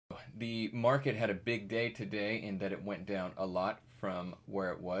The market had a big day today in that it went down a lot from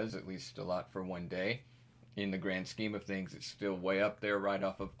where it was, at least a lot for one day. In the grand scheme of things, it's still way up there, right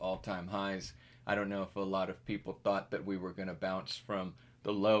off of all-time highs. I don't know if a lot of people thought that we were going to bounce from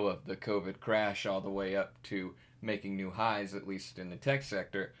the low of the COVID crash all the way up to making new highs, at least in the tech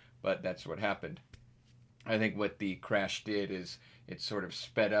sector, but that's what happened. I think what the crash did is it sort of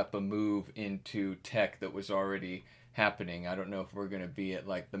sped up a move into tech that was already happening. I don't know if we're going to be at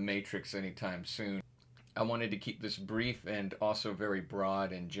like the Matrix anytime soon. I wanted to keep this brief and also very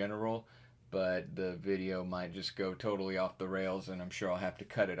broad and general, but the video might just go totally off the rails and I'm sure I'll have to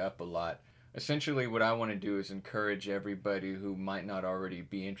cut it up a lot. Essentially, what I want to do is encourage everybody who might not already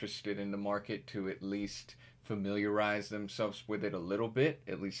be interested in the market to at least familiarize themselves with it a little bit,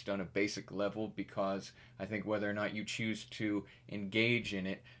 at least on a basic level, because I think whether or not you choose to engage in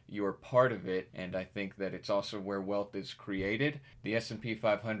it, you're part of it, and I think that it's also where wealth is created. The S&P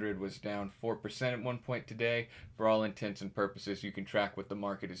 500 was down 4% at one point today. For all intents and purposes, you can track what the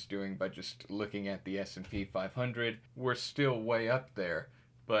market is doing by just looking at the S&P 500. We're still way up there,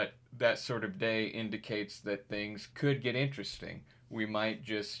 but that sort of day indicates that things could get interesting. We might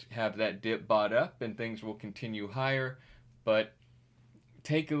just have that dip bought up and things will continue higher, but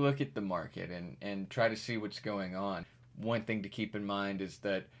take a look at the market and try to see what's going on. One thing to keep in mind is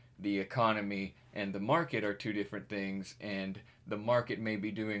that the economy and the market are two different things, and the market may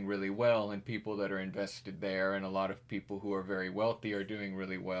be doing really well and people that are invested there and a lot of people who are very wealthy are doing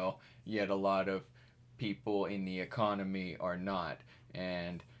really well, yet a lot of people in the economy are not.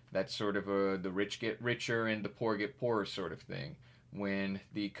 And that's sort of the rich get richer and the poor get poorer sort of thing. When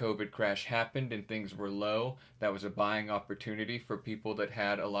the COVID crash happened and things were low, that was a buying opportunity for people that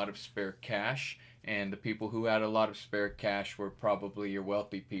had a lot of spare cash, and the people who had a lot of spare cash were probably your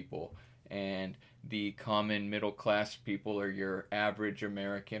wealthy people. And the common middle class people, or your average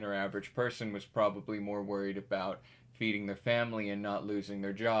American or average person, was probably more worried about feeding their family and not losing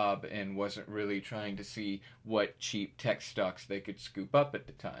their job, and wasn't really trying to see what cheap tech stocks they could scoop up at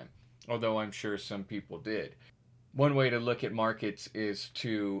the time, although I'm sure some people did. One way to look at markets is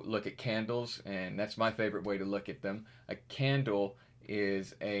to look at candles, and that's my favorite way to look at them. A candle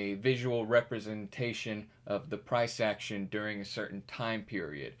is a visual representation of the price action during a certain time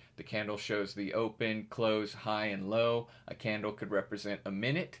period. The candle shows the open, close, high, and low. A candle could represent a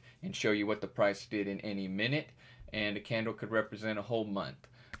minute and show you what the price did in any minute, and a candle could represent a whole month.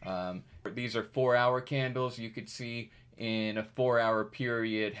 These are 4-hour candles. You could see in a 4-hour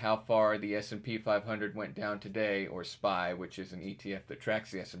period how far the S&P 500 went down today, or SPY, which is an ETF that tracks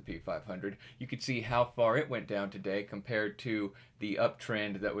the S&P 500. You could see how far it went down today compared to the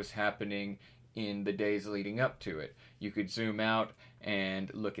uptrend that was happening in the days leading up to it. You could zoom out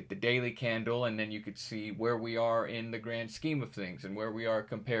and look at the daily candle, and then you could see where we are in the grand scheme of things and where we are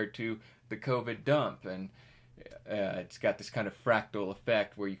compared to the COVID dump. And it's got this kind of fractal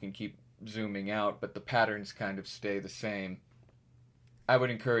effect where you can keep zooming out, but the patterns kind of stay the same. I would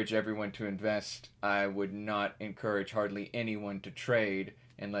encourage everyone to invest. I would not encourage hardly anyone to trade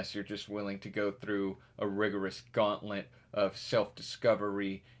unless you're just willing to go through a rigorous gauntlet of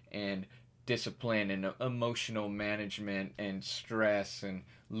self-discovery and discipline and emotional management and stress and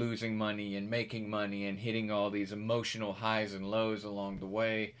losing money and making money and hitting all these emotional highs and lows along the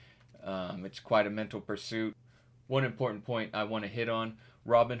way. It's quite a mental pursuit. One important point I want to hit on: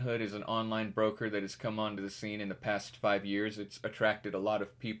 Robinhood is an online broker that has come onto the scene in the past 5 years. It's attracted a lot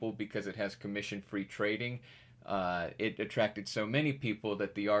of people because it has commission-free trading. It attracted so many people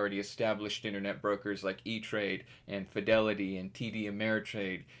that the already established internet brokers like E-Trade and Fidelity and TD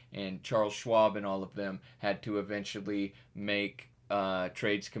Ameritrade and Charles Schwab and all of them had to eventually make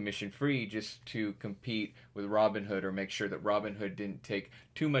trades commission-free just to compete with Robinhood, or make sure that Robinhood didn't take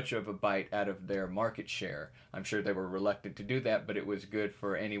too much of a bite out of their market share. I'm sure they were reluctant to do that, but it was good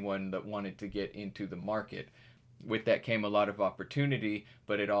for anyone that wanted to get into the market. With that came a lot of opportunity,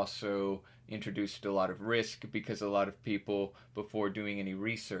 but it also introduced a lot of risk, because a lot of people, before doing any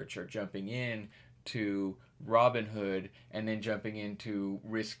research, are jumping in to Robinhood and then jumping into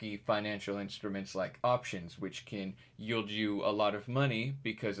risky financial instruments like options, which can yield you a lot of money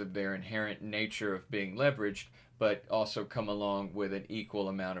because of their inherent nature of being leveraged, but also come along with an equal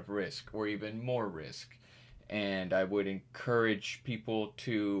amount of risk or even more risk. And I would encourage people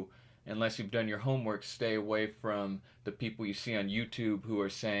to, unless you've done your homework, stay away from the people you see on YouTube who are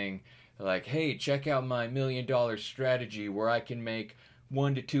saying like, hey, check out my $1 million strategy where I can make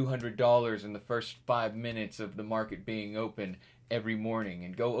 $100 to $200 in the first 5 minutes of the market being open every morning,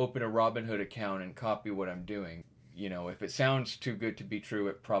 and go open a Robinhood account and copy what I'm doing. You know, if it sounds too good to be true,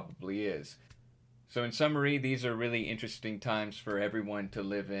 it probably is. So, in summary, these are really interesting times for everyone to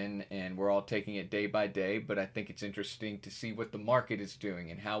live in, and we're all taking it day by day. But I think it's interesting to see what the market is doing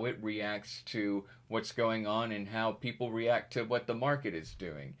and how it reacts to what's going on and how people react to what the market is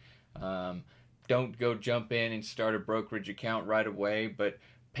doing. Um, don't go jump in and start a brokerage account right away, but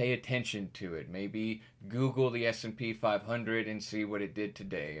pay attention to it. Maybe Google the S&P 500 and see what it did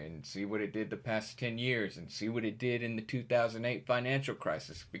today, and see what it did the past 10 years, and see what it did in the 2008 financial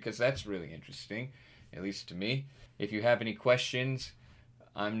crisis, because that's really interesting, at least to me. If you have any questions,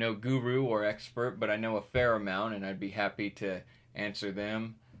 I'm no guru or expert, but I know a fair amount, and I'd be happy to answer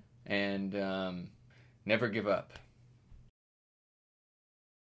them. And never give up.